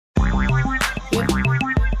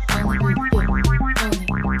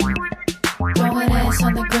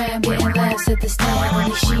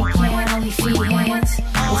Only she can, only feet, hands.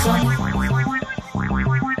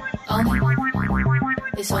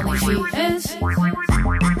 It's only feet, hands.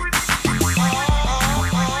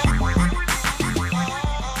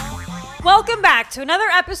 Welcome back to another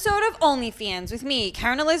episode of OnlyFans with me,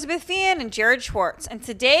 Karen Elizabeth Fian and Jared Schwartz. And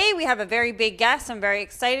today we have a very big guest I'm very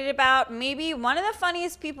excited about. Maybe one of the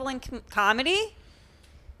funniest people in comedy.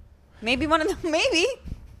 Maybe one of the, maybe.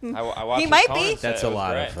 I watched He might Conan be. set. That's It a was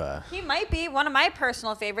lot great. of. He might be one of my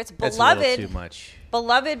personal favorites. That's a little Beloved. too much.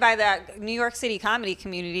 Beloved by the New York City comedy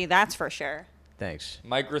community, that's for sure. Thanks.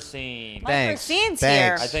 Mike Recine. Mike Thanks. Racine's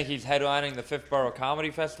Thanks. I think he's headlining the Fifth Borough Comedy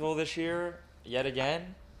Festival this year, yet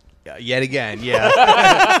again. Yet again,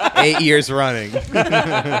 yeah. 8 years running.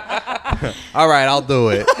 All right, I'll do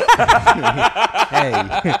it.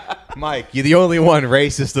 Hey, Mike, you're the only one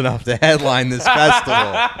racist enough to headline this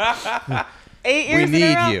festival. 8 years We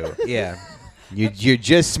in a row? need you. Yeah. You're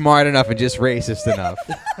just smart enough and just racist enough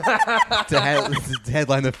to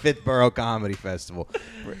headline the Fifth Borough Comedy Festival.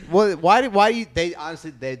 Well, why do you? They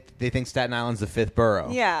honestly they think Staten Island's the fifth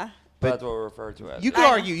borough. Yeah. But That's what we're referred to as. You could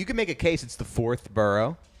argue. You could make a case it's the fourth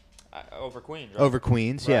borough Over Queens, right? over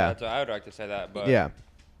Queens. Right, Yeah. that's what I would like to say that, but Yeah.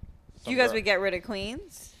 You guys would get rid of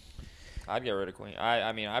Queens? I'd get rid of Queens.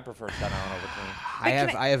 I mean, I prefer Staten Island over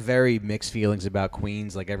Queens. I have very mixed feelings about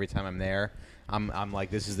Queens. Like every time I'm there, I'm like,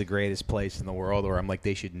 this is the greatest place in the world, or I'm like,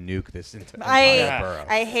 they should nuke this entire borough.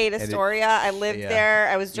 I hate Astoria. I lived Yeah. there.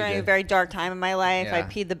 I was during You a did. very dark time in my life. I Yeah.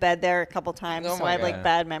 peed the bed there a couple times, Oh so my I have like God.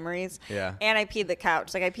 bad memories. Yeah. And I peed the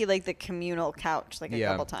couch. Like I peed like the communal couch like a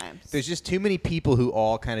couple times. There's just too many people who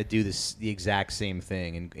all kind of do the exact same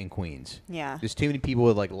thing in Queens. Yeah. There's too many people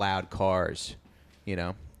with like loud cars, you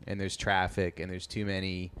know, and there's traffic, and there's too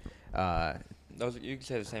many. Those you can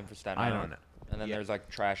say the same for Staten I Island. don't know. And then Yeah. there's like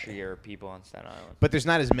trashier people on Staten Island. But there's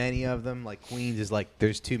not as many of them. Like Queens is like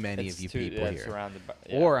there's too many It's of you too- people it's here. surrounded by,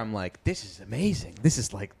 yeah. Or I'm like, this is amazing. This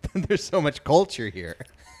is like there's so much culture here.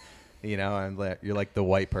 You know, you're like the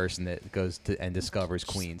white person that goes to and discovers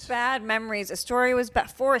Queens. Bad memories. Astoria was bad.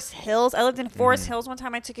 Forest Hills. I lived in Forest Hills one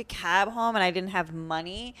time. I took a cab home and I didn't have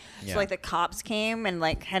money. Yeah. So like the cops came and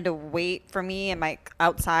like had to wait for me and my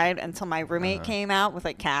outside until my roommate came out with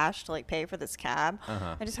like cash to like pay for this cab.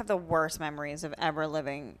 I just have the worst memories of ever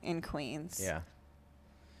living in Queens. Yeah.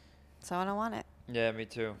 So I don't want it. Yeah, me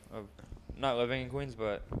too. Of not living in Queens,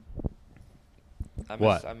 but I miss.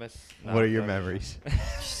 What? I miss. What are your living. memories?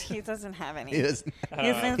 He doesn't have any. He doesn't-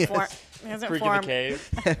 He hasn't Freak in the formed. cave.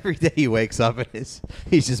 Every day he wakes up and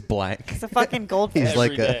he's just blank. He's a fucking goldfish. He's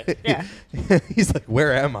like Every day. he's like,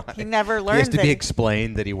 where am I? He never He has learns to be it.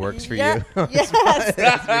 explained that he works for Yeah. you. Yes.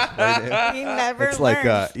 He never It's like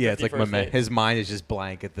learns. it's like 51st date. his mind is just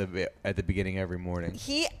blank at the beginning every morning.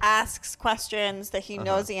 He asks questions that he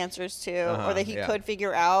knows the answers to or that he yeah. could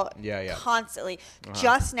figure out Yeah. constantly.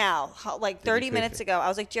 Just now, like 30 could minutes fi- ago, I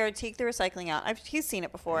was like, Jared, take the recycling out. He's seen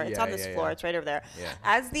it before. It's Yeah, on this yeah, floor. yeah. It's right over there. Yeah.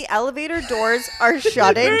 As the elevator doors are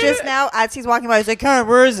shutting just now, as he's walking by, he's like, Karen,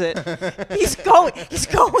 where is it? He's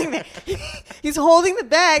going there. He's holding the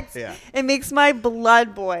bags. Yeah. It makes my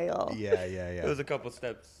blood boil. Yeah. It was a couple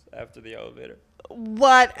steps after the elevator.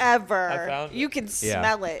 Whatever. I found it. You can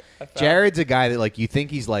smell it. I found Jared's a guy that like you think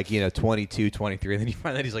he's like 22, 23, and then you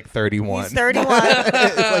find that he's like 31. He's 31.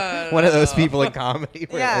 It's like one of those people in comedy.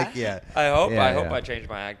 Where Yeah. Like, yeah. I hope. Yeah, I hope yeah. I change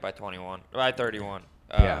my act by 21. By 31.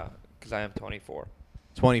 Yeah. Because I am 24.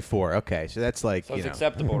 24. Okay, so that's like So it's you know,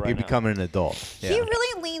 acceptable right You're now. becoming an adult. He Yeah.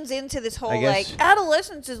 really leans into this whole I guess- like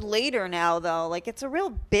adolescence is later now though. Like it's a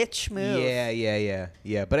real bitch move.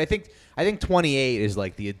 Yeah. But I think 28 is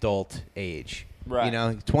like the adult age. Right. You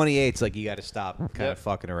know, 28's like you got to stop kind Yep. of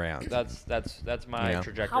fucking around. That's my You know?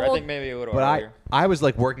 trajectory. How I old- think maybe a little But earlier. I was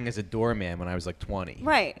like working as a doorman when I was like 20.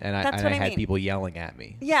 Right. And I That's what I had mean. people yelling at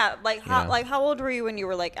me. Yeah, like how know? like how old were you when you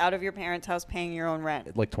were like out of your parents' house paying your own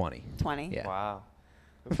rent? Like 20. 20. Yeah. Wow.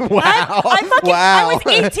 Wow. I was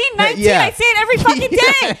 18, 19. Yeah. I say it every fucking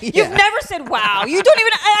day. Yeah. You've never said wow. You don't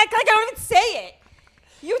even act like I don't even say it.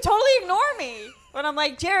 You totally ignore me. When I'm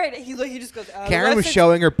like, Jared, he just goes, Karen was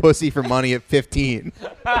showing her pussy for money at 15.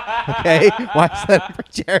 Okay? Why is that for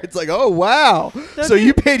Jared's like, oh, wow. So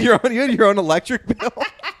you paid you had your own electric bill?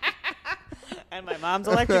 And my mom's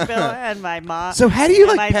electric bill and my mom. So how do you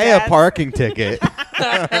and like my pay a dad's. parking ticket?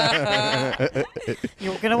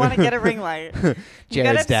 You're going to want to get a ring light. You got to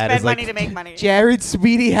Jared's dad spend is like, money to make money. Jared,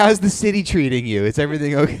 sweetie, how's the city treating you? Is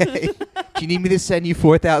everything okay? Do you need me to send you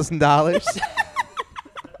 $4,000?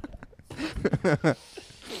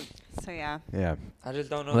 So yeah, Yeah. I just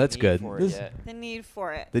don't know Well, that's the need good. for This- it yet. the need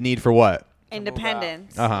for it. The need for what?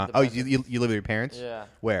 Independence. Uh-huh. Oh, Independence. you live with your parents? Yeah.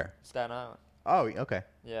 Where? Staten Island. Oh, okay.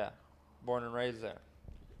 Yeah. Born and raised there.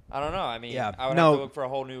 I don't know. I mean, Yeah. I would No. have to look for a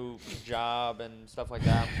whole new job and stuff like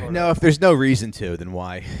that. I'm sort No, of, if there's no reason to, then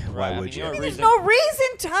why Right, I would mean, you? you know, There's no reason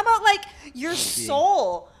to. How about like your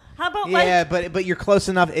soul? How about Yeah, like but you're close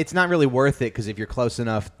enough. It's not really worth it because if you're close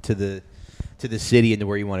enough to the city and to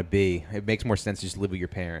where you want to be, it makes more sense to just live with your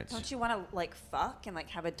parents. don't you want to like fuck and like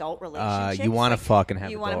have adult relationships? You want to Like, fuck and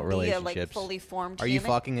have you adult wanna be a, relationships. like fully formed. Are you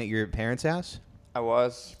human? fucking at your parents' house? I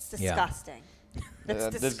was. It's Yeah. disgusting. That's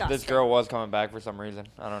disgusting. This girl was coming back for some reason.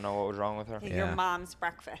 I don't know what was wrong with her. Your Yeah. mom's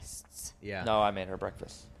breakfasts. Yeah. No, I made her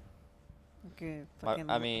breakfast. Okay, I fucking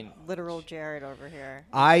mean- literal Jared over here.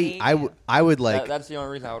 I would like. That's the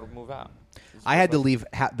only reason I would move out. I had to leave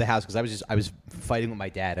the house because I was fighting with my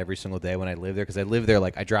dad every single day when I lived there because I lived there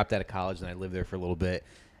like I dropped out of college and I lived there for a little bit.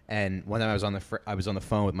 And one time I was on the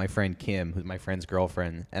phone with my friend Kim, who's my friend's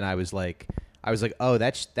girlfriend, and I was like, oh,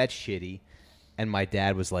 that's shitty. And my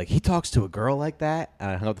dad was like, he talks to a girl like that? And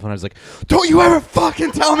I hung up the phone. I was like, don't you ever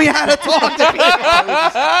fucking tell me how to talk to people.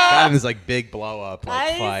 Got in this like big blow up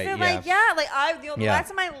like fight. The Yeah. last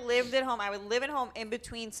time I lived at home, I would live at home in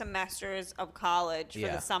between semesters of college for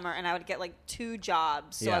Yeah. the summer, and I would get like 2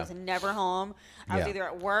 jobs, so Yeah. I was never home. I was Yeah. either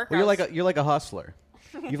at work. Well, or I was, you're like a hustler.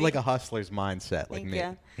 You have like a hustler's mindset, like Thank me.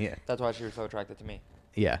 you. Yeah. That's why she was so attracted to me,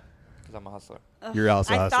 Yeah. because I'm a hustler. You're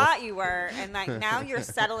also a I hustler. thought you were, and like now you're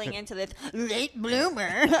settling into this late bloomer.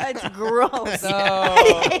 It's gross.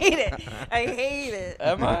 I hate it. I hate it.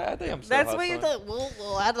 Am I? I think I'm still That's what you hustling. thought.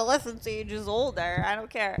 Well, adolescence age is older. I don't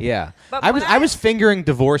care. Yeah. But I when was I was fingering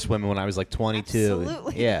divorced women when I was like 22.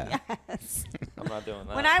 Absolutely. Yeah. Yes. I'm not doing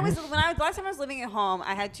that. When I was last time I was living at home,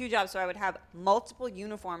 I had 2 jobs, so I would have multiple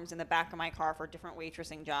uniforms in the back of my car for different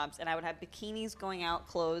waitressing jobs, and I would have bikinis going out,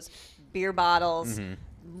 clothes, beer bottles,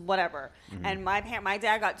 whatever. And my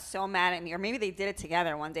dad got so mad at me, or maybe they did it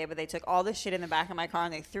together one day, but they took all this shit in the back of my car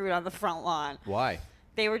and they threw it on the front lawn. Why?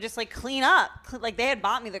 They were just like, clean up. Like, they had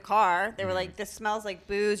bought me the car. They were like, this smells like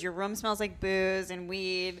booze. Your room smells like booze and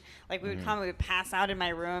weed. Like, we would come, we would pass out in my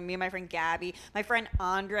room. Me and my friend Gabby. My friend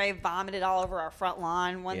Andre vomited all over our front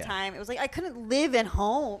lawn one Yeah. time. It was like, I couldn't live at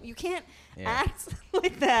home. You can't Yeah. act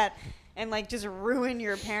like that and, like, just ruin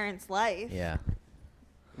your parents' life. Yeah.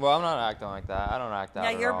 Well, I'm not acting like that. I don't act out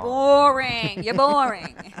Yeah, at you're all. boring. You're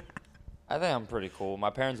boring. I think I'm pretty cool. My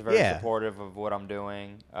parents are very Yeah. supportive of what I'm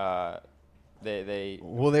doing. They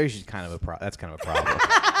Well, there's kind of that's kind of a problem.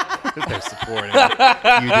 That they're supporting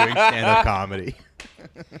you doing stand-up comedy.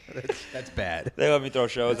 that's bad. they let me throw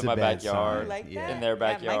shows That's in a my bad sign. backyard. Like Yeah. that? In their Yeah,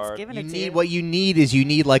 Mike's backyard. giving You it to need you. what you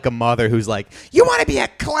need like a mother who's like, you want to be a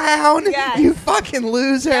clown? Yes. You fucking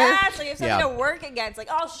loser. Yeah, so you have something Yeah. to work against. Like,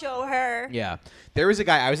 I'll show her. Yeah. There was a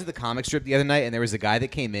guy, I was at the comic strip the other night, and there was a guy that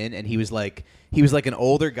came in, and he was like an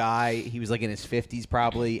older guy. He was like in his 50s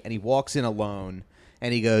probably, and he walks in alone,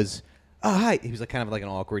 and he goes, oh, hi. He was like kind of like an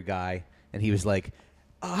awkward guy, and he was like,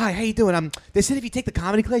 oh, hi, how you doing? They said if you take the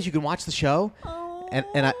comedy class, you can watch the show. And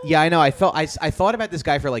I know. I thought about this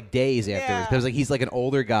guy for like days afterwards Yeah. because like he's like an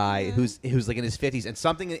older guy who's like in his 50s, and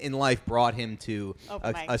something in life brought him to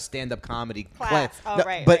Open mic. a stand-up comedy Class. Oh, No,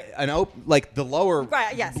 right, but right. like the lower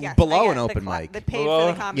Right, yes. below I get an it. open The mic. The paid for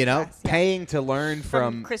Below, the comedy You know, class, yeah. paying to learn from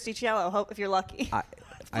from. Christy Cielo, hope if you're lucky.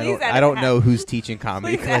 I Please edit don't that. know who's teaching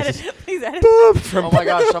comedy Please classes. edit. Please edit. Boop, from Oh my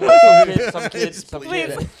gosh! Some Please.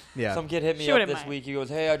 kid, Yeah. some kid hit me Shoot up him, this Mike. week. He goes,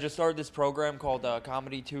 "Hey, I just started this program called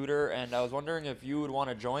Comedy Tutor, and I was wondering if you would want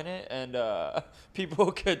to join it, and people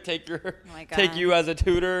could take my take God. you as a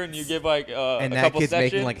tutor, and you give like and a that couple kid's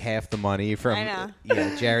sessions." making like half the money from. I know.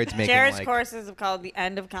 Yeah, Jared's making Jared's like. courses are called The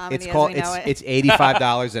End of Comedy It's as called we know it. it's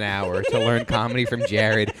 $85 an hour to learn comedy from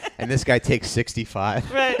Jared, and this guy takes 65.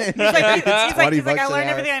 Right. He's And like, it's 20 I bucks an learned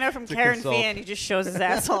hour everything I know from to Karen consult. Fee, and he just shows his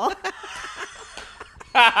asshole.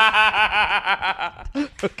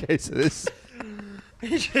 Okay, so this.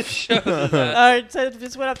 He just shows All that. right, so it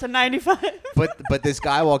just went up to 95. But this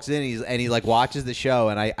guy walks in and he like watches the show,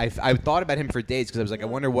 and I thought about him for days because I was like, I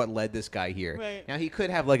wonder what led this guy here. Right. Now he could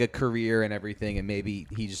have like a career and everything, and maybe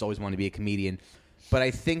he just always wanted to be a comedian, but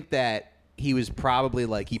I think that he was probably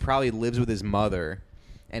like he probably lives with his mother.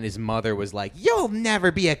 And his mother was like, "You'll never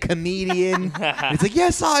be a comedian." And he's like,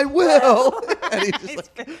 "Yes, I will." And he just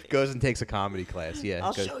like, goes and takes a comedy class. Yeah,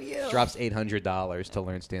 I'll show you. Drops $800 to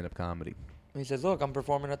learn stand-up comedy. He says, "Look, I'm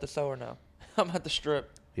performing at the Sower now. I'm at the Strip."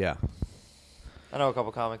 Yeah, I know a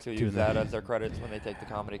couple comics who Doing use that. that as their credits when they take the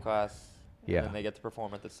comedy class. Yeah. And they get to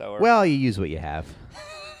perform at the Sower. well, you use what you have.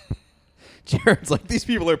 Jared's like, these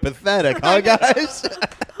people are pathetic, huh, guys?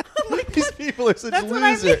 These people are such That's what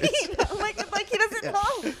losers. I mean. I'm like he doesn't Yeah.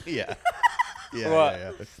 know. Yeah. Yeah, What?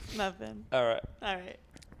 yeah. Nothing. all right. All right.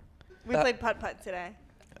 We played putt-putt today.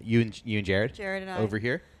 You and Jared? Jared and I. Over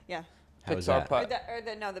here? Yeah. How was Pixar that? Or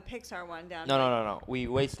putt. the Pixar one down. No. We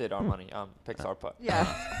wasted our money on Pixar putt. Yeah.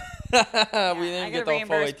 We I didn't gotta get the full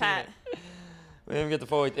reimburse 18. Pat. We didn't get the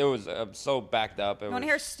full 18. It was so backed up. It You was, want to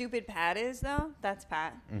hear how stupid Pat is though? That's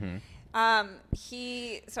Pat. Mm-hmm.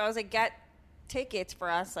 So I was like, get tickets for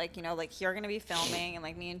us, like, you know, like you're gonna be filming and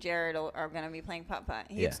like me and Jared are gonna be playing putt putt.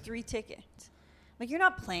 He gets 3 tickets. Like, you're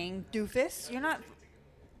not playing, doofus. You're not.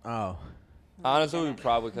 Oh. Honestly, we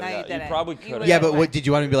probably could No, you have. You didn't. probably You could would've Yeah, have. but went. what did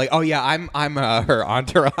you want me to be like? Oh yeah, I'm her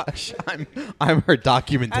entourage. I'm her I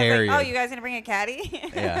documentarian. was like, oh, you guys gonna bring a caddy?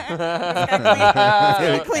 Yeah. This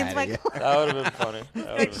guy cleans my Caddy, clubs. That would have been funny. That This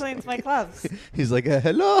guy would've been cleans my clubs. He's like,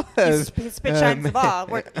 hello. He spit shines the ball.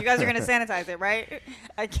 You guys are gonna sanitize it, right?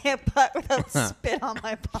 I can't putt without spit on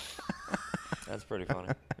my ball. That's pretty funny.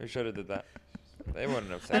 We should have did that. They wouldn't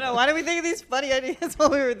have I said know. Why did we think of these funny ideas while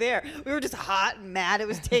we were there? We were just hot and mad. It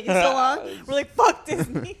was taking so long. We're like, fuck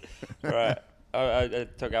Disney. Right. I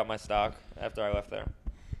took out my stock after I left there.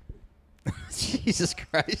 Jesus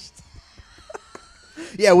Christ.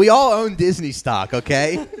 Yeah, we all own Disney stock,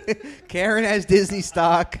 okay? Karen has Disney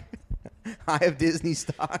stock. I have Disney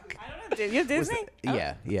stock. I don't know. Did you have Was Disney?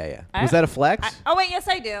 that- yeah. I- Was that a flex? Oh wait, yes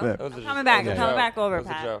I do. Yeah. That was I'm a- coming that back. was I'm a coming joke. back over, It was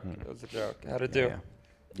Pat. a joke. It was a joke. How'd it do?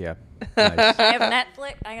 Yeah. Nice. I have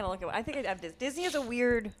Netflix. I gotta look at. I think I have Disney. Disney is a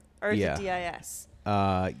weird, or is Yeah. it DIS?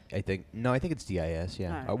 I think it's DIS.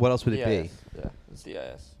 Yeah. Alright. What else would it DIS. be? Yeah, it's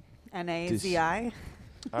DIS. NAZI.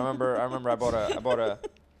 I remember. I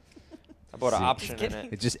bought an See. option in Just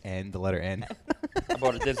it. It just N, the letter N. I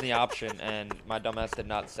bought a Disney option, and my dumbass did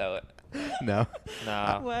not sell it. No.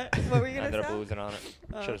 Nah. What were you I gonna ended up sell? losing on it.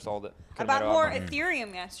 Oh. Should have sold it. I Could've bought made a lot more money.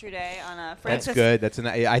 Ethereum yesterday on a That's Francis. good. That's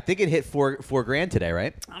I think it hit four grand today,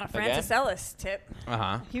 right? On a Francis Ellis tip. Uh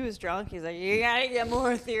huh. He was drunk. He's like, you gotta get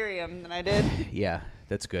more Ethereum than I did. Yeah,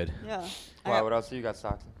 that's good. Yeah. Wow. What else do you got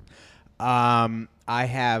stocks in? I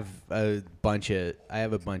have a bunch of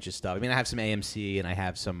stuff. I mean, I have some AMC and I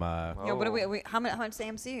have some. Yeah, what do we how much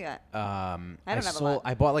AMC you got? I don't have a lot.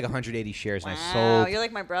 I bought like 180 shares and I Wow, sold. you're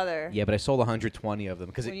like my brother. Yeah, but I sold 120 of them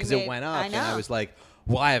because Well, you it made- went I up, and I know. was like,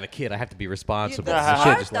 "Well, I have a kid. I have to be You, responsible." that's I should smart,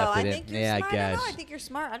 have just though. left I it think in. you're Yeah, smart. I guess. I don't know. I think you're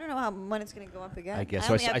smart. I don't know when it's going to go up again. I guess.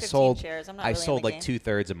 I only have I 15 sold. shares. I'm not I really in sold the like game.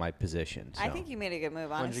 2/3 of my position. I so. think you made a good move,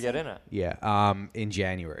 When honestly. did you get in it? Yeah. In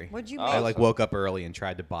January. What'd you Oh, make? I like so- woke up early and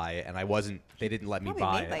tried to buy it, and I wasn't. They didn't let me Probably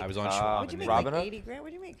buy made, it. like, I was on uh, Schwab. What'd you and make? they- Robinhood? Like 80 grand?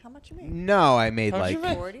 What'd you make? How much you make? No, I made How'd you like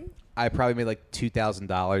make? 40? I probably made like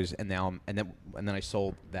 $2,000, and then I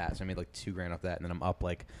sold that, so I made like $2,000 off that, and then I'm up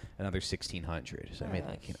like another 1,600. So I made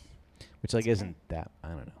like which like isn't that, I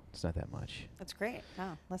don't know, it's not that much. That's great.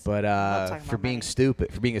 No, listen. But I love talking for about being money.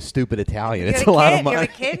 stupid, for being a stupid Italian, You're it's a a lot kid. of money. You're a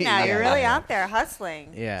kid now. Yeah, You're really yeah. out there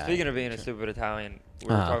hustling. Yeah. Speaking of being a stupid Italian, we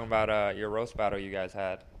were Uh-huh. talking about your roast battle you guys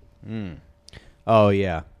had. Mm. Oh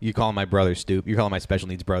yeah, you calling my brother stupid? You're calling my special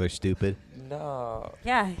needs brother stupid? No.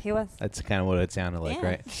 Yeah, he was. That's kind of what it sounded like, Yeah.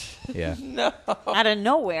 right? Yeah. No. Out of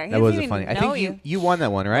nowhere. He That didn't was even funny. I know think you won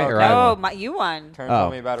that one, right? Okay. Or I Oh, won. you won. Karen Oh.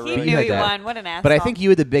 told me about it He You really knew had you that. won. What an asshole. But I think you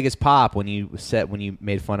had the biggest pop when you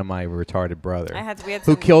made fun of my retarded brother, we had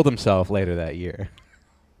who some- killed himself later that year.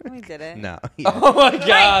 We did it. No. Oh my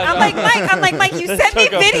god. I'm like, Mike, you sent me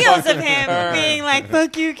took a videos of fucking him turn. being like,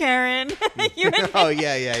 fuck you, Karen. You and Oh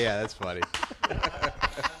yeah. That's funny.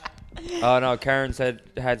 Oh no, Karen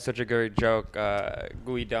had such a good joke.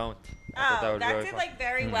 We don't. I thought Oh, was that really did fun. like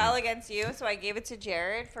very well against you, so I gave it to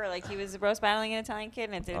Jared for like he was roast battling an Italian kid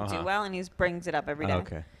and it didn't Uh-huh. do well, and he brings it up every day.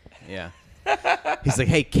 Okay. Yeah. He's like,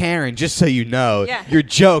 hey Karen, just so you know, Yeah. your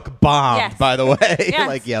joke bombed. Yes. By the way, Yes.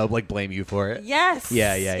 like I'll like blame you for it. Yes.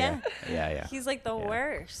 Yeah. He's like the Yeah.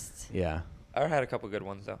 worst. Yeah. I had a couple good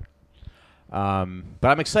ones though. But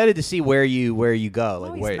I'm excited to see where you go. No,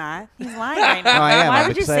 Like he's where. not. He's lying right now. No, I am. Why I'm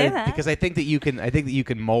would you say excited that? Because I think that you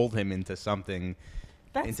can mold him into something.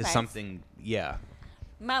 That's nice. Something. Yeah.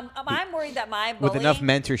 I'm worried that my With bullying. enough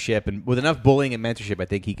mentorship and with enough bullying and mentorship, I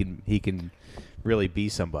think he can really be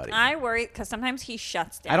somebody. I worry because sometimes he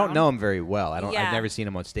shuts down. I don't know him very well. I've Yeah. never seen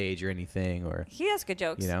him on stage or anything, or He has good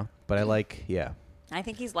jokes. But I like, I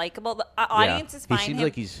think he's likable. The audience is He fine. seems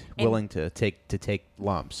like he's willing to take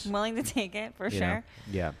lumps. willing to take it for you sure. know?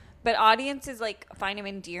 Yeah. But audiences like find him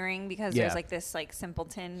endearing because Yeah. there's like this like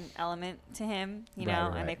simpleton element to him, you Right, know,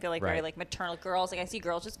 right, and they feel like very right. like maternal girls. Like I see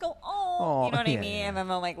girls just go, oh, Aw, you know what I yeah, mean, yeah. and then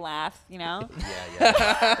they'll like laugh, you know.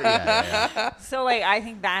 Yeah. So like I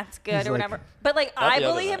think that's good He's or like- whatever. But like Not I the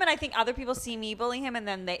other bully him, night. and I think other people see me bully him, and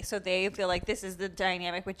then they feel like this is the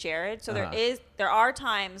dynamic with Jared. So Uh-huh. there are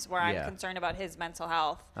times where I'm Yeah. concerned about his mental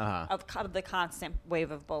health Uh-huh. of the constant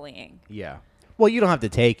wave of bullying. Yeah. Well, you don't have to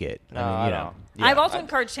take it. No, I mean, I you don't. know. Yeah. I've also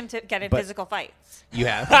encouraged him to get in But- physical fights. You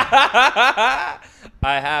have. I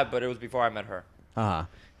have, but it was before I met her. Uh-huh.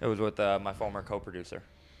 It was with my former co-producer.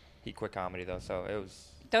 He quit comedy though, so it was.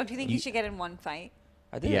 Don't you think you should get in one fight?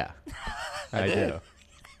 I did. Yeah, I did. do.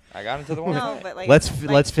 I got into the one. No, fight. but like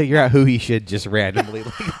Let's figure out who he should just randomly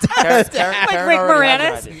like attack. Like Rick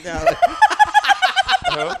Moranis?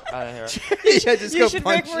 Who? I didn't hear it. Yeah, just you go should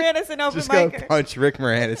punch. Rick Moranis an open Just go micer. punch Rick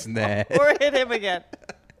Moranis in the head. Or hit him again.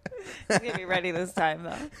 He's gonna be ready this time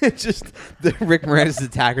though. It's just the Rick Moranis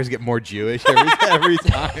attackers get more Jewish every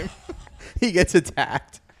time he gets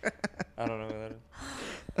attacked. I don't know who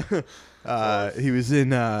that is. He was in.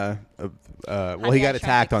 Well, Honey, he I got Shrunk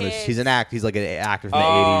attacked the on this. Kids. He's an actor. He's like an actor from the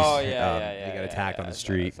Oh 80s. yeah. He got attacked on the I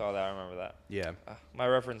street. saw that. I remember that. Yeah, My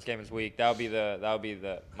reference game is weak. That would be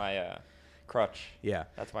my crutch. yeah.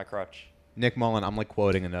 That's my crutch. Nick Mullen. I'm like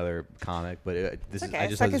quoting another comic, but this is. Okay, I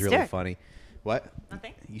just suck thought this his was really dick. funny. What?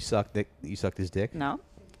 Nothing? You sucked Dick? You sucked his dick? No.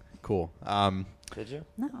 Cool. Did you?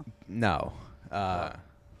 No. No.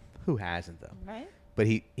 Who hasn't though? Right? But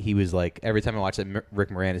he was like, every time I watch that Rick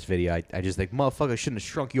Moranis video, I just think, motherfucker shouldn't have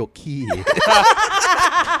shrunk your kid. I'm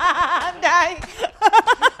dying.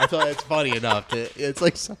 I thought it's funny enough. It's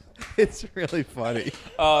like, it's really funny.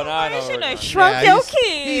 Oh, no, I know. I shouldn't have Rick shrunk Yeah, your he's-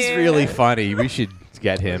 kid. He's really funny. We should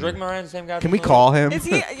get Moranis. Is him. Rick Moranis the same guy? Can from we the call him? Is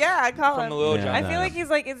he? Yeah, I call From him. the Little Yeah, Giants? I feel like he's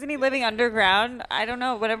like, isn't he living underground? I don't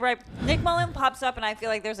know. Whenever Nick Mullen pops up, and I feel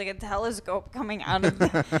like there's like a telescope coming out of the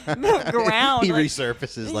ground. He like-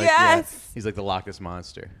 resurfaces like Yes. he's like the Loch Ness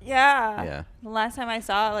monster. Yeah. Yeah. The last time I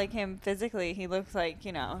saw like him physically, he looks like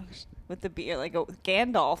with the beard, like a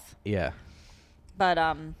Gandalf. Yeah. But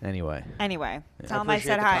Anyway. anyway, I tell him I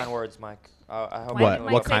appreciate said the hi. kind words, Mike. I hope When What? did you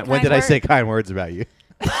Mike What say kind? kind When did I say words? kind words about you?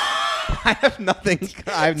 I have nothing.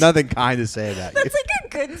 I have nothing kind to say about you. That's like a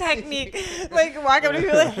good technique. Like walk up to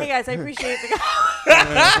people like, "Hey guys, I appreciate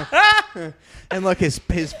the." And look, his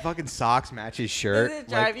fucking socks match his shirt. Does it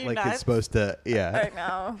drive like you like nuts? it's supposed to. Yeah. I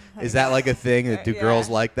know. Is that like a thing? That do Yeah. girls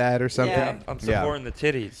like that or something? Yeah. I'm supporting the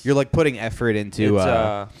titties. You're like putting effort into.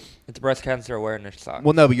 It's breast cancer awareness sock.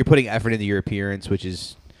 Well, no, but you're putting effort into your appearance, which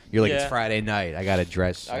is you're like Yeah. it's Friday night. I gotta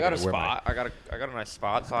dress. I got a gotta wear my- spot. I got a nice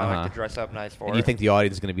spot, so I Uh-huh. like to dress up nice for And it. you think the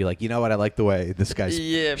audience is gonna be like, you know what? I like the way this guy's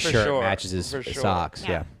Yeah, for shirt sure. matches his For sure. socks.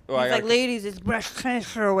 Yeah. Well, I He's like, gotta- ladies, it's Breast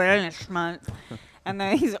Cancer Awareness Month. And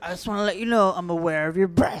then I just want to let you know I'm aware of your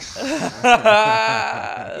breasts. He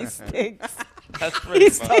stinks. That's pretty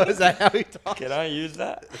funny. Oh, is that how he talks? Can I use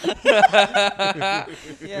that?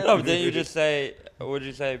 Yeah. No, but didn't you just say? What did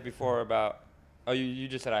you say before about? Oh, you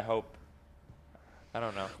just said I hope. I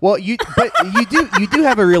don't know. Well, you do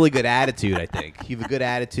have a really good attitude. I think you have a good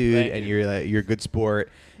attitude, Thank and you. you're a good sport.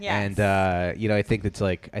 Yes. And I think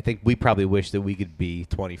I think we probably wish that we could be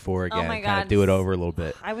 24 again, Oh my kind God. of do it over a little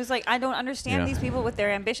bit. I was like, I don't understand Yeah. these people with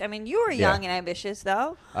their ambition. I mean, you were Yeah. young and ambitious,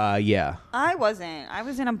 though. Yeah. I wasn't. I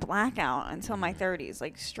was in a blackout until my 30s,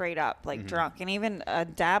 like straight up, like drunk, and even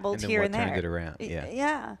dabbled And then here what and there. turned it around? Yeah.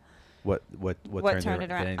 Yeah. What Turned it around?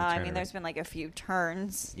 Did anything I turn mean, it there's been like a few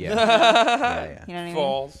turns. around? Yeah. You know what I mean?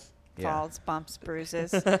 Falls. Yeah. Falls, bumps,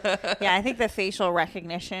 bruises. Yeah, I think the facial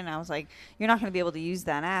recognition, I was like, you're not going to be able to use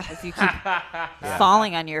that app if you keep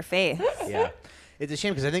falling on your face. Yeah. It's a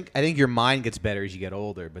shame because I think your mind gets better as you get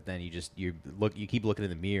older, but then you keep looking in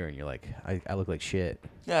the mirror and you're like, I look like shit.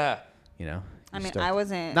 Yeah. You know. I You mean, start- I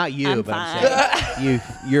wasn't. Not you, I'm but fine. I'm saying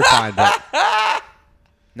you're fine. But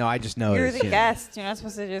no, I just noticed. You're the you know. guest. You're not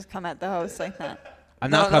supposed to just come at the host like that. I'm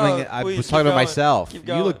No, not coming. no, I please was keep talking about going. myself. Keep You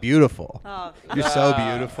going. look beautiful. Oh, You're so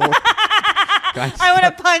beautiful. I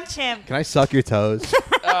want to punch him. Can I suck your toes?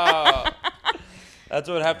 Oh. That's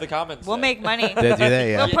what half the comments. We'll say. make money. Do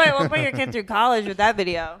they? Yeah. We'll put your kid through college with that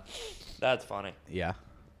video. That's funny. Yeah.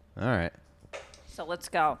 All right. So let's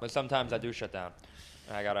go. But sometimes I do shut down.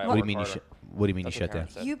 And I gotta. What What do you work mean you harder. What do you mean That's you what shut down?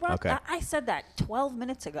 Karen said. You brought Okay. that. I said that 12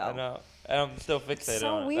 minutes ago. I know. And I'm still fixated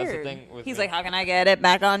So on it. weird. That's the thing with He's me. like, how can I get it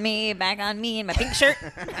back on me in my pink shirt?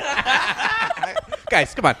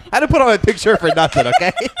 Guys, come on. I didn't put on a picture for nothing,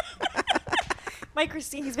 okay? Mike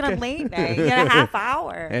Christine, he's been up late night. He got a half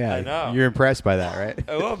hour. Yeah. I know. You're impressed by that, right?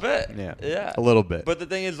 A little bit. Yeah. Yeah. A little bit. But the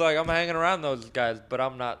thing is, like, I'm hanging around those guys, but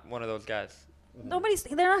I'm not one of those guys. They're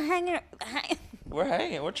not hanging. We're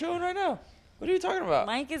hanging. We're chilling right now. What are you talking about?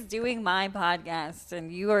 Mike is doing my podcast,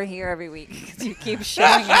 and you are here every week because you keep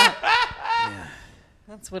showing up.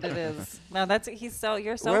 That's what it is. No,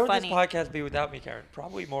 you're so Where funny. would this podcast be without me, Karen?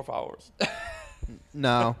 Probably more followers.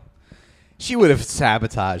 No. She would have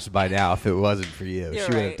sabotaged by now if it wasn't for you. You're She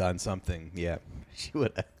would have right. done something. Yeah. She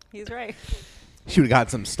would have. He's right. She would have got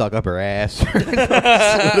something stuck up her ass.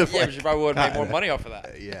 Yeah, but she probably would have made more money off of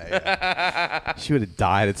that. Yeah. She would have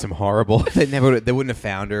died at some horrible. They wouldn't have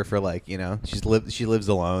found her for she lives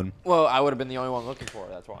alone. Well, I would have been the only one looking for her.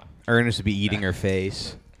 That's why. Ernest would be eating her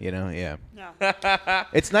face. You know, yeah. No.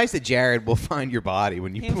 It's nice that Jared will find your body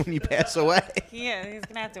when you pass away. Yeah, he's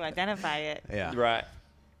gonna have to identify it. Yeah. Right.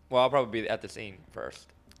 Well, I'll probably be at the scene first.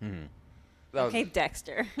 Mhm. That was- Okay,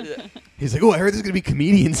 Dexter. yeah. He's like, oh, I heard there's gonna be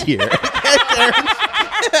comedians here.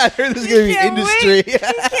 I heard there's gonna be Can't industry. wait. He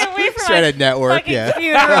can't wait for He's trying my to network. fucking Yeah.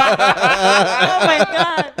 funeral. Oh my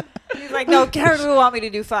god. He's like, no, Karen will want me to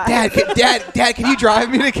do 5. Dad, can you drive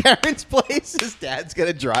me to Karen's place? His dad's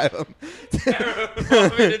gonna drive him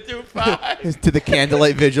Want me to do 5? to the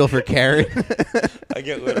candlelight vigil for Karen. I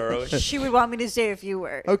get lit early. She would want me to say a few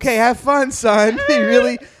words. Okay, have fun, son. You're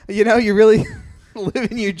really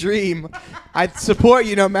living your dream. I'd support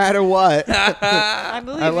you no matter what. I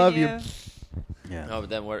believe I love in you. you. Yeah. No, but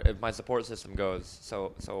then if my support system goes,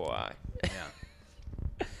 so will I.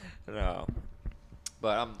 Yeah. No.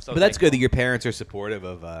 But I'm so But that's good that thankful. your parents are supportive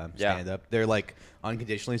of Yeah. stand up. They're like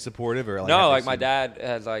unconditionally supportive, or like No, have they like my seen- dad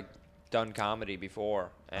has like done comedy before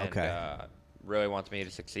and Okay. really wants me to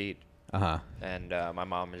succeed. Uh-huh. And my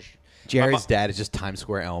mom is Jared's dad is just Times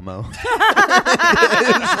Square Elmo.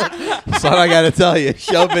 That's all I gotta tell you.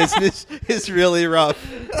 Show business is really rough.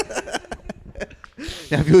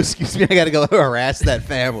 Now, if you'll excuse me, I gotta go harass that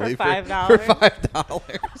family For $5. For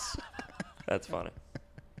 $5. That's funny.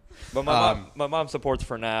 But my mom supports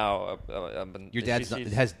for now. Your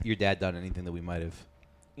has your dad done anything that we might have?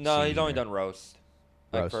 No, seen he's only or- done roast.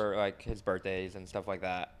 Like Roast. for like his birthdays and stuff like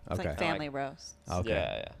that. It's Okay. like family roast. Okay.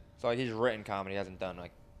 Yeah. So like he's written comedy, he hasn't done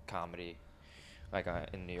like comedy like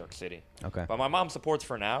in New York City. Okay. But my mom supports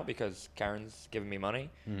for now because Karen's giving me money.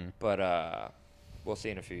 Mhm. But we'll see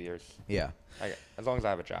in a few years. Yeah. As long as I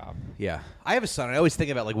have a job. Yeah, I have a son. I always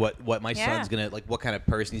think about like what my Yeah. son's gonna like, what kind of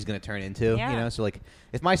person he's gonna turn into. Yeah. You know, so like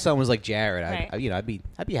if my son was like Jared, Right. I'd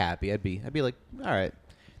be happy. I'd be like, all right,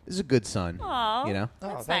 this is a good son. Aw, You know,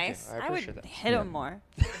 that's thank you. nice. I I would appreciate that. hit him more.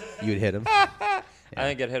 you would hit him. I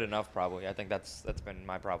didn't get hit enough probably. I think that's been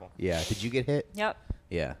my problem. Yeah. Did you get hit? Yep.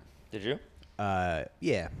 Yeah. Did you?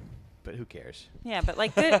 Yeah, but who cares? Yeah, but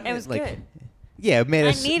like good. It was Like, good. Yeah, it made I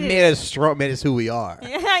us needed made us strong, made us who we are.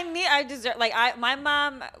 Yeah, I deserve. Like my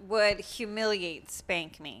mom would humiliate,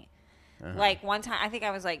 spank me. Uh-huh. Like one time, I think I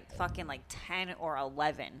was like fucking like 10 or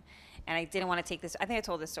 11, and I didn't want to take this. I think I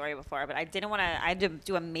told this story before, but I didn't want to. I had to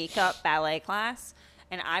do a makeup ballet class,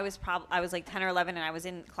 and I was like 10 or 11, and I was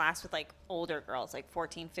in class with like older girls, like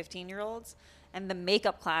 14, 15-year-olds, and the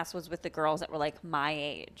makeup class was with the girls that were like my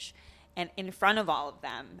age. And in front of all of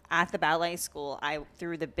them at the ballet school, I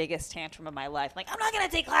threw the biggest tantrum of my life. Like, I'm not going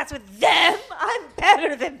to take class with them. I'm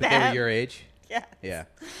better than But they were them. your age. Yeah. Yeah.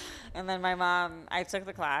 And then my mom, I took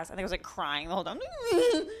the class. I think I was like crying the whole time.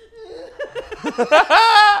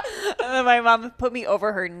 And then my mom put me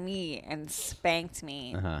over her knee and spanked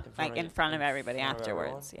me, Uh-huh. like in front of everybody in front of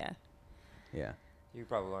afterwards. Yeah. Yeah. You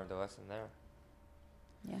probably learned a lesson there.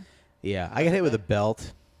 Yeah. Yeah. I got hit with a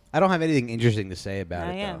belt. I don't have anything interesting to say about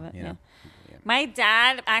Oh, it yeah, though. but You know. My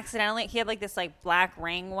dad accidentally, he had like this like black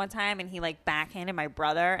ring one time, and he like backhanded my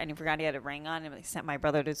brother, and he forgot he had a ring on, and he sent my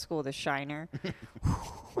brother to school with a shiner.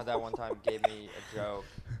 My dad one time gave me a joke.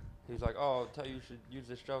 He was like, "Oh, you should use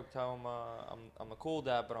this joke. Tell him I'm a cool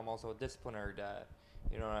dad, but I'm also a disciplinary dad."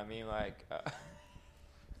 You know what I mean? Like,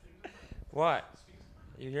 what?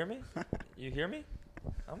 You hear me? You hear me?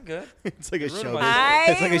 I'm good. It's like a Ruined showbiz. my-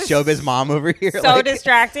 It's like a was showbiz mom over here. So like,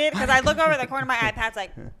 distracted because I look over the corner of my iPad's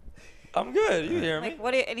like, I'm good. You hear me? like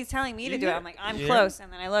what? And he's telling me You to do it. hear- I'm like, I'm you hear close,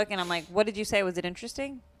 and then I look and I'm like, what did you say? Was it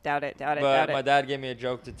interesting? Doubt it. Doubt it. But Doubt my it. dad gave me a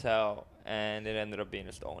joke to tell, and it ended up being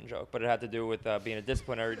a stolen joke. But it had to do with being a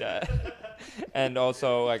disciplinary dad, and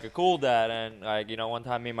also like a cool dad. And like one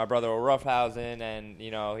time me and my brother were roughhousing, and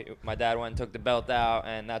my dad went and took the belt out,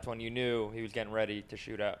 and that's when you knew he was getting ready to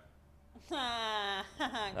shoot up. Come was-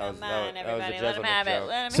 on, that was a everybody, let him Jeselnik have it. joke.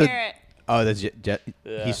 Let him So- hear it. Oh, that's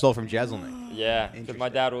Yeah. he stole from Jeselnik. Yeah, because my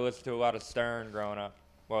Interesting. dad would listen to a lot of Stern growing up.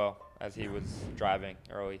 Well, as he was driving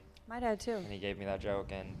early, My dad too. and he gave me that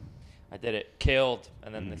joke, and I did it, killed.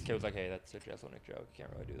 And then this kid was like, "Hey, that's a Jeselnik joke. You can't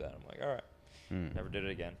really do that." I'm like, "All right." Mm. Never did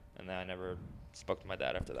it again, and then I never spoke to my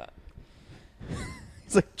dad after that.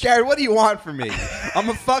 It's like, Jared, what do you want from me? I'm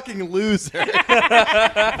a fucking loser.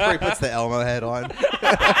 Before he puts the Elmo head on.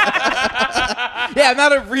 Yeah, I'm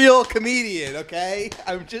not a real comedian, okay?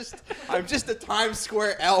 I'm just a Times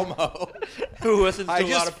Square Elmo. Who listens to I a lot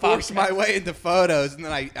just of force podcasts. my way into photos, and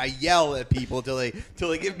then I yell at people till they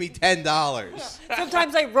give me $10.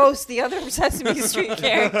 Sometimes I roast the other Sesame Street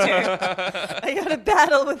character. I got to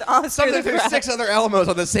battle with Oscar Sometimes the there's Grouch. 6 other Elmos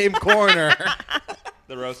on the same corner.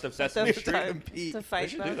 The roast of to Sesame to Street. compete. to fight We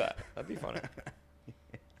should them. do that. That'd be funny.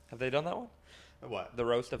 Have they done that one? What? The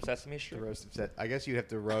roast of Sesame The Street. roast of set. I guess you'd have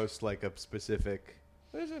to roast like a specific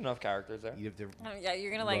There's enough characters there. You have to. Yeah,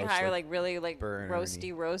 you're gonna like Roast, hire like, like really like Bernie.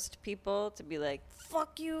 roasty roast people to be like,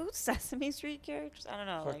 "Fuck you, Sesame Street characters." I don't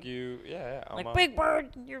know. Fuck like, you. Yeah. I'm Like a Big Bird,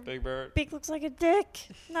 your Big Bird. beak looks like a dick.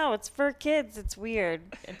 No, it's for kids. It's weird.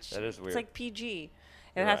 That is It's weird. like PG.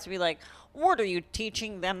 It You're has right. to be like, what are you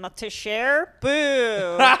teaching them to share?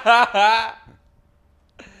 Boo. I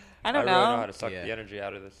I don't really know how know. to suck Yeah. the energy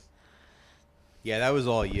out of this. Yeah, that was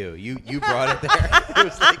all you. You brought it there. It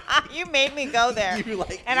was like You made me go there. you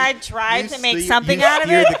like. And you- I tried to make you something you out of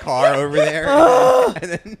steered it. the car over there.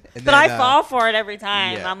 and But then, I fall for it every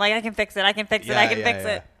time. yeah. I'm like, I can fix it. I can fix it. I Yeah, can yeah, fix yeah,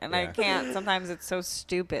 it. And I yeah. can't. Sometimes it's so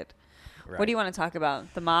stupid. Right. What do you want to talk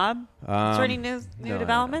about? The mob? Is there any new no,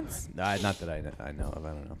 developments? No, not that I know of. I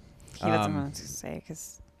don't know. He doesn't know what to say.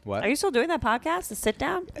 Because What? are you still doing that podcast? The sit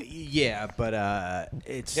down? Yeah, but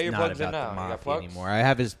it's Get your not plugs in about now. the You got mafia plugs? anymore. I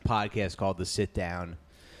have his podcast called The Sit Down.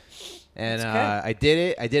 And That's good. I did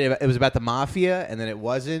it. I did it. It was about the mafia, and then it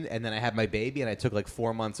wasn't. And then I had my baby, and I took like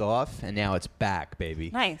 4 months off, and now it's back, baby.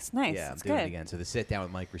 Nice. Yeah, I'm It's doing good. it again. So The Sit Down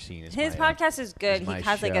with Mike Recine is His my, podcast is good. is He my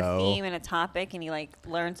has like a show. theme and a topic, and he like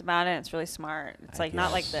learns about it. It's really smart. It's I like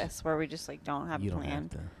not like guess. this where we just like don't have You don't have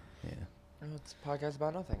planned. to. Yeah. It's a podcast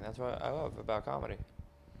about nothing. That's what I love about comedy.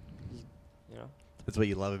 You know? That's what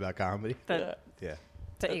you love about comedy? That, Yeah.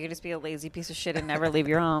 that you could just be a lazy piece of shit and never leave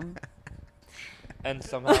your home. And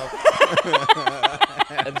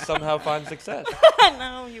somehow find success.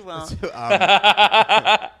 No, you won't. So,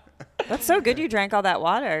 That's so good. You drank all that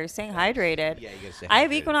water. You're staying hydrated. yeah, you gotta say I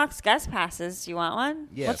have hydrated. Equinox guest passes. Do you want one?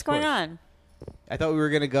 Yeah, What's of going course. on? I thought we were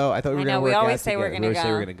gonna go. I thought we were I gonna know. work We always out say we're together. gonna We go. always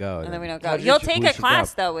say we're gonna go, And then we don't go. How'd you You'll ch- take we a should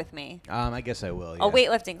class go. though with me. I guess I will. Yeah. A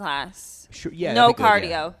weightlifting class. Sure, yeah. No that'd be good,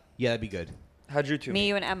 cardio. Yeah, that'd be good. How'd you two Me, meet?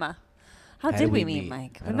 you, and Emma. How How did did we we meet, meet?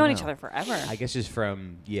 Mike? I We've don't known know. each other forever. I guess just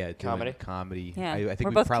from doing Comedy? Comedy. yeah. I think we're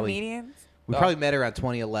we both probably comedians. we Oh. probably met around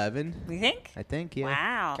 2011. You think? I think. Yeah.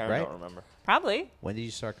 Wow. Kind of Right? don't remember. Probably. When did you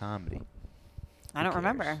start comedy? I don't cares?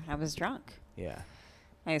 remember. I was drunk. Yeah.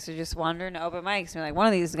 I used to just wander into open mics and be like, one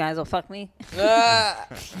of these guys will fuck me. Ah!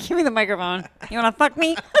 Give me the microphone. You want to fuck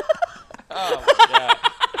me? Oh my god.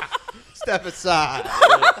 Step aside.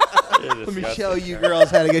 You're Let me disgusting. show you girls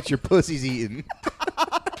how to get your pussies eaten.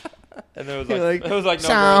 And there was You're like, it was like no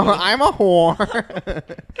so girl. I'm a whore.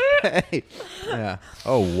 Hey. Yeah.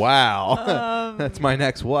 Oh wow. That's my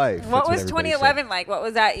next wife. What That's was everybody 2011 like? What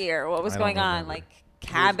was that year? What was I don't going on? remember. Like Who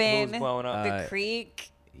Cabin, was blowing up? The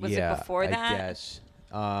Creek? Was yeah, it before that? I guess.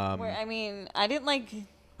 Where, I mean, I didn't like.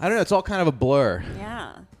 I don't know. It's all kind of a blur,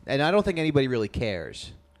 Yeah. and I don't think anybody really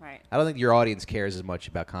cares. Right. I don't think your audience cares as much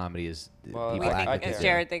about comedy as Well, people We I- think, act like care. as they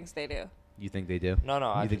Jared thinks they do. do. You think they do? No, no.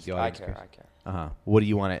 You I think just, the I audience care. cares? I care. Uh huh. What do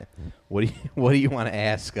you want to? What do you want to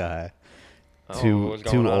ask? Oh, Two what's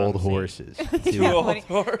going on old the scene? horses. Yeah, Two old what do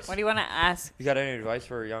horse. What do you want to ask? You got any advice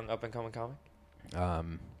for a young up and coming comic?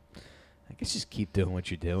 I guess just keep doing what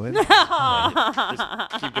you're doing.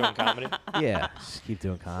 Just keep doing comedy. Yeah, just keep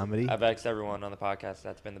doing comedy. I've asked everyone on the podcast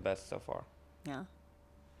that's been the best so far. Yeah.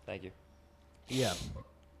 Thank you. Yeah.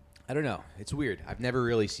 I don't know. It's weird. I've never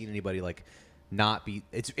really seen anybody like not be.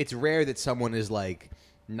 It's rare that someone is like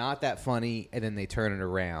not that funny and then they turn it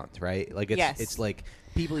around, right? Like Yes. it's like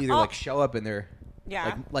people either Oh. like show up and they're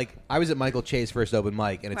Yeah. like I was at Michael Che's first open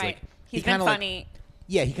mic and it's Right. like He's he been kinda, like, funny.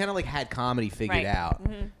 yeah, he kind of like had comedy figured Right. out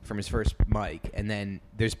Mhm. from his first mic, and then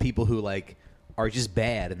there's people who like are just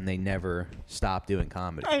bad and they never stop doing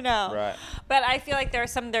comedy. I know. Right. But I feel like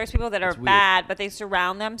there's people that are It's weird. bad, but they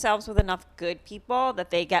surround themselves with enough good people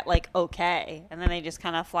that they get like okay, and then they just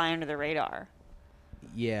kind of fly under the radar.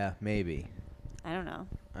 Yeah, maybe. I don't know.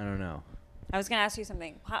 I don't know. I was gonna ask you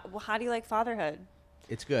something. How do you like fatherhood?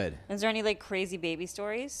 It's good. Is there any like crazy baby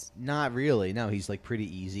stories? Not really. No, he's like pretty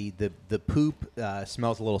easy. The poop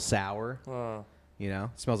smells a little sour. Oh. You know,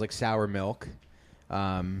 it smells like sour milk.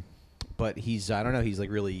 But I don't know. He's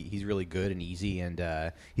really good and easy,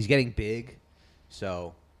 and he's getting big.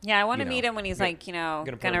 So Yeah, I want to You know, meet him when he's gonna- like, gonna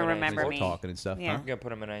put gonna him in a remember sports me. talking and stuff. Yeah. Huh? You gonna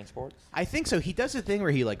put him in any sports? I think so. He does a thing where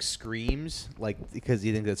he like screams, like because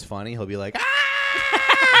he thinks that's funny. He'll be like,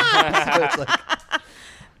 ah! So it's like,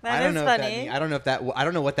 That I don't is know funny. I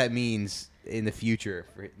don't know what that means in the future.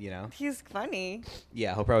 For, you know, He's funny.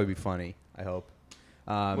 yeah, he'll probably be funny. I hope.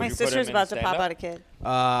 My you put him sister's in about to pop stand-up? out a kid.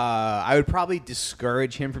 I would probably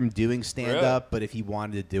discourage him from doing stand up, but if he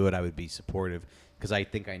wanted to do it, I would be supportive because I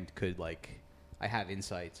think I could I have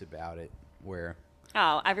insights about it where.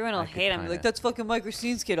 Oh, everyone will I could hate him. kinda- Like, that's fucking Mike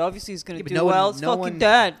Racine's kid. Obviously, he's gonna Yeah, but do no one- well. It's no fucking one-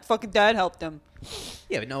 dad. Fucking dad helped him.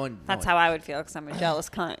 Yeah, but no one. That's how I would feel because I'm a jealous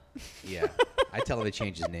cunt. Yeah, I tell him to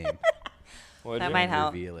change his name. What'd That you- might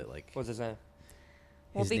help. Reveal it like What's his name?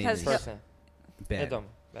 Well, his name because is he'll- First name. Ben. Hit him,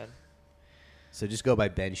 Ben. So just go by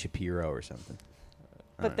Ben Shapiro or something.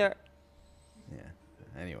 But they're.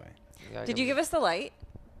 Yeah. Anyway. Did you give us the light?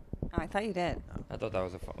 Oh, I thought you did. I thought that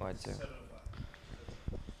was a fun light too.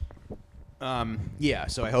 Yeah,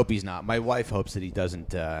 so I hope he's not. My wife hopes that he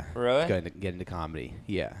doesn't Really? get into comedy.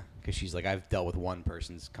 Yeah, because she's like, I've dealt with one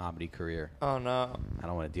person's comedy career. Oh no. I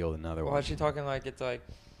don't want to deal with another Why one. is she talking like it's like?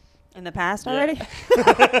 In the past Yeah. already?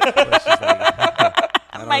 I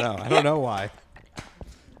don't know. I don't know why.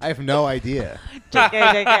 I have no idea.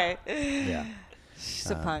 JK. Yeah. She's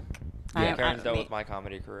a punk. yeah. Karen's dealt with my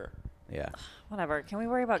comedy career. Yeah. Whatever. Can we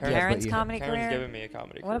worry about Karen's- Karen's Yeah. comedy Karen's career? giving me a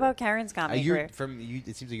comedy What career. about Karen's comedy career?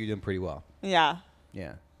 It seems like you're doing pretty well. Yeah,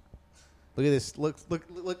 Yeah. Look at this. Look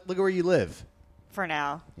at where you live. for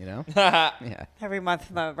now. You know? Yeah. Every month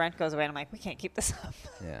the rent goes away and I'm like, we can't keep this up.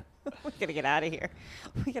 Yeah. We gotta get out of here.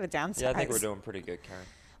 We gotta downsize. Yeah, I think we're doing pretty good, Karen.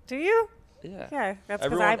 Do you? Yeah. Yeah, that's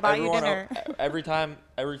because I bought you dinner. Every time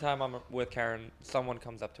I'm with Karen, someone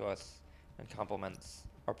comes up to us and compliments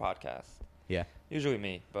our podcast. Yeah. Usually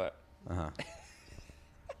me, but Uh-huh.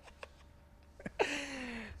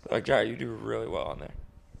 like, Jared, you do really well on there.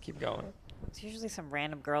 Keep going. It's usually some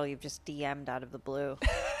random girl you've just DM'd out of the blue.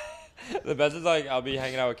 The best is like I'll be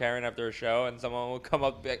hanging out with Karen after a show, and someone will come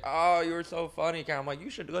up and be like, "Oh, you were so funny, Karen." I'm like, "You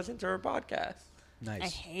should listen to her podcast." I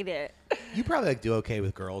Nice. hate it. You probably like do okay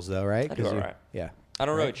with girls though, right? I do 'Cause all you- right. Yeah. I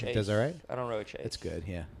don't really Right? chase. Does all right? I don't really chase. It's good.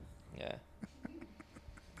 Yeah. Yeah.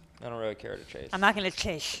 I don't really care to chase. I'm not gonna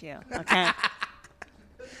chase you. Okay.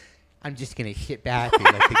 I'm just gonna sit back and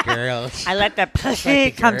let the girls. I let the pussy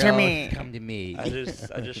come to me. Come to me. I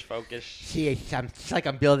just focus. See, it's like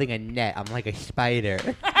I'm building a net. I'm like a spider,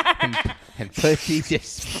 and pussy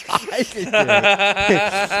just flies into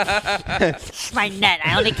it. It's my net.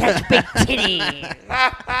 I only catch big titties.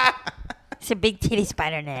 It's a big titty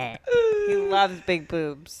spider net. He loves big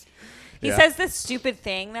boobs. He Yeah. says this stupid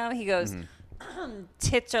thing though. He goes,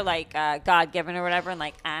 "Tits are like God given or whatever, and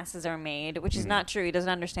like asses are made," which is not true. He doesn't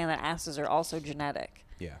understand that asses are also genetic.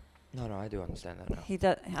 Yeah. No, I do understand that now. He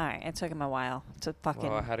does. All right, it took him a while to fucking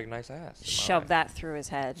Well, I had a nice ass. in my shove life. that through his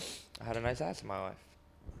head. I had a nice ass in my life,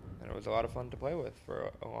 and it was a lot of fun to play with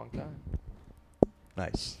for a long time.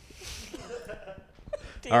 Nice.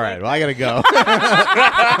 Do you All like right. Well, I gotta go.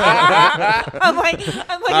 I'm looking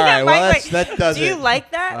All right, at well, Mike that's- like, that does do you it.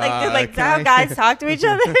 like that? Like Can that's how I- guys talk to each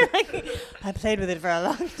other? Like, I played with it for a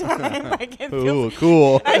long time. Like, it feels, Ooh,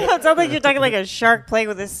 cool. I know, it sounds like you're talking like a shark playing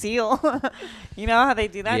with a seal. You know how they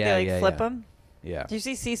do that? Yeah, They like yeah, flip yeah. them. Yeah. Did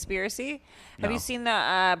you see Seaspiracy? Have No. you seen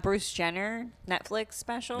the Bruce Jenner Netflix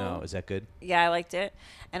special? No, is that good? Yeah, I liked it.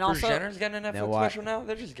 And Bruce also, Jenner's getting a Now Netflix why- special now.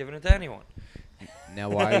 They're just giving it to anyone. Now,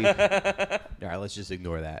 why? Are you, all right, let's just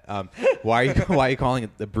ignore that. Why are you calling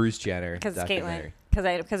it the Bruce Jenner because it's documentary?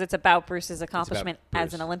 Caitlyn, because it's about Bruce's accomplishment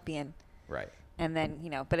as Bruce. an Olympian. Right. And then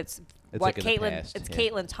but it's It's what like in the Caitlyn. past, It's yeah.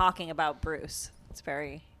 Caitlyn talking about Bruce. It's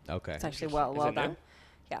very. Okay. It's actually Is well it done. new?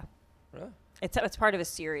 Yeah, Really? it's part of a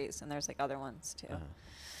series, and there's like other ones too. Uh-huh.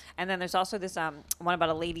 And then there's also this one about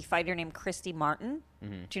a lady fighter named Christy Martin.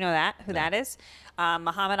 Mm-hmm. Do you know that? Who that is?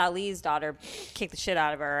 Muhammad Ali's daughter kicked the shit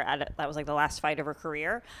out of her. That was like the last fight of her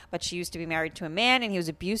career. But she used to be married to a man, and he was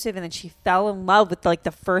abusive. And then she fell in love with like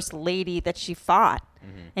the first lady that she fought,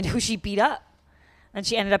 and who she beat up. And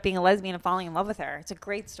she ended up being a lesbian and falling in love with her. It's a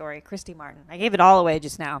great story, Christy Martin. I gave it all away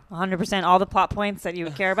just now. 100%, all the plot points that you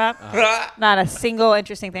would care about. Not a single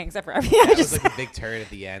interesting thing except for everything I That just was like a big turn at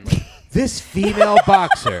the end. Like, this female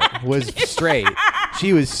boxer was straight.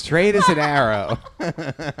 She was straight as an arrow.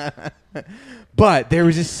 But there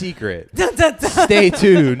was a secret. Dun, dun, dun. Stay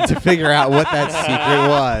tuned to figure out what that secret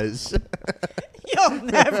was. You'll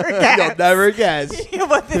never guess. You'll never guess.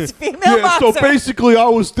 What this female Yeah, so boxer. basically, I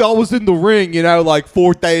was in the ring, like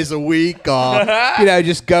 4 days a week,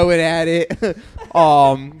 just going at it,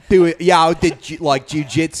 doing, I did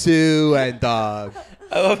jujitsu and I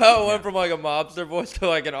love how it went from like a mobster voice to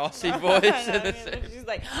like an Aussie voice. in the same. She's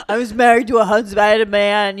like, I was married to a husband, I had a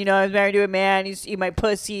man, I was married to a man, he used to eat my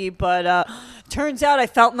pussy, but turns out I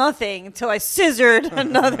felt nothing until I scissored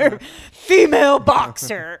another female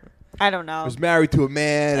boxer. I don't know. I was married to a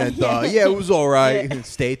man, and it was all right.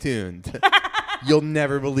 Stay tuned. You'll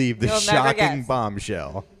never believe the You'll never shocking guess.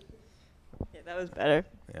 bombshell. Yeah, that was better.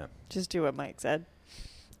 Yeah. Just do what Mike said.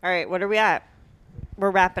 All right, what are we at? We're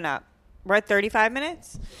wrapping up. We're at 35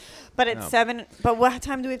 minutes, but it's No. 7. But what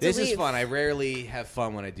time do we have to This leave? is fun. I rarely have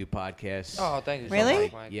fun when I do podcasts. Oh, thank you. Really? So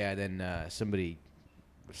much, Mike. Yeah, then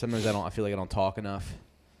sometimes I feel like I don't talk enough.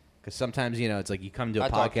 Because sometimes, it's like you come to a I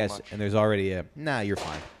talk too podcast much. and there's already you're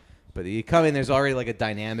fine. But you come in, there's already like a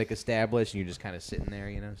dynamic established and you're just kind of sitting there,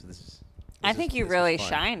 So this is, I think you this was really fun.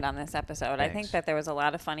 shined on this episode. I think Thanks. that there was a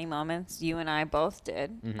lot of funny moments. You and I both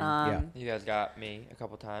did. Yeah. You guys got me a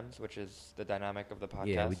couple times, which is the dynamic of the podcast.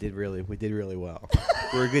 Yeah, we did really well.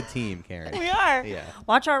 We're a good team, Karen. We are. Yeah.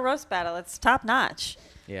 Watch our roast battle. It's top notch.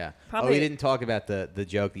 Yeah. Probably- Oh, we didn't talk about the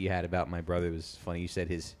joke that you had about my brother. It was funny. You said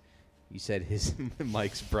his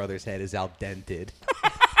Mike's brother's head is al dented.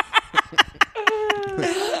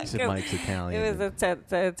 You said Mike's Italian. It was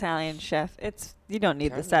the Italian chef. You don't need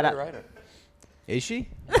Karen's the setup. a good writer. Is she?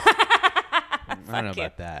 I don't know Fuck you.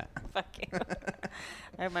 about that. Fuck you.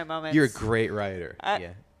 I have my moments. You're a great writer. I- Yeah.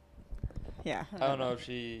 Yeah. I don't know if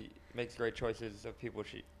she makes great choices of people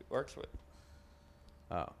she works with.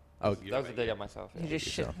 Oh. That was a dig at myself.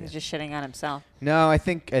 He's Yeah. just shitting on himself. No, I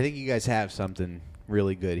think you guys have something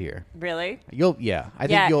really good here. Really? I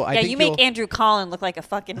think you'll. you make Andrew Collin look like a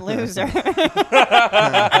fucking loser.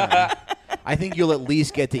 I think you'll at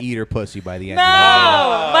least get to eat her pussy by the end. No,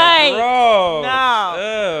 of Mike. Gross. No.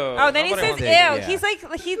 Ew. Oh, then he Nobody says wants ew. to- Yeah. He's like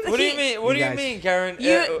What do you mean? What do You you guys- mean, Karen? You-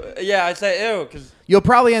 Ew. Yeah, I say ew because You'll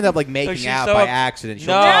probably end up like making she's out so by up- accident.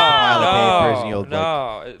 She'll no, take a pile of papers and you'll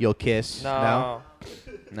no, you'll kiss. no.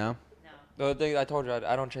 No. The thing I told you,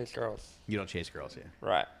 I don't chase girls. You don't chase girls here.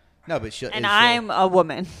 Right. No, but she'll. and I'm a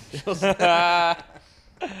woman.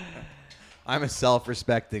 I'm a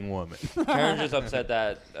self-respecting woman. Karen's just upset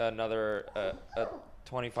that another a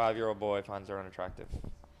 25-year-old boy finds her unattractive,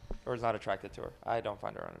 or is not attracted to her. I don't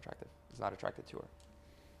find her unattractive. He's not attracted to her.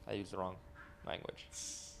 I used the wrong language.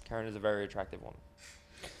 Karen is a very attractive woman.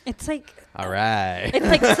 It's like All right. it's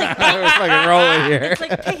like We're fucking rolling here. it's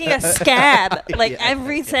like picking a scab. Like Yeah.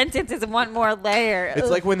 every sentence is one more layer. It's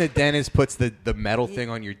like when the dentist puts the metal thing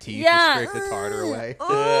on your teeth Yeah. to scrape the tartar away.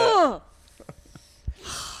 Ooh.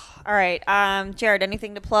 All right, Jared,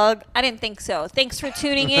 anything to plug? I didn't think so. Thanks for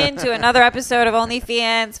tuning in to another episode of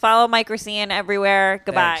OnlyFans. Follow Mike Recine everywhere.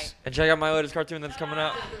 Goodbye. Thanks. And check out my latest cartoon that's coming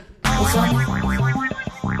out.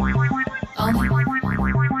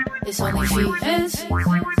 It's only she is.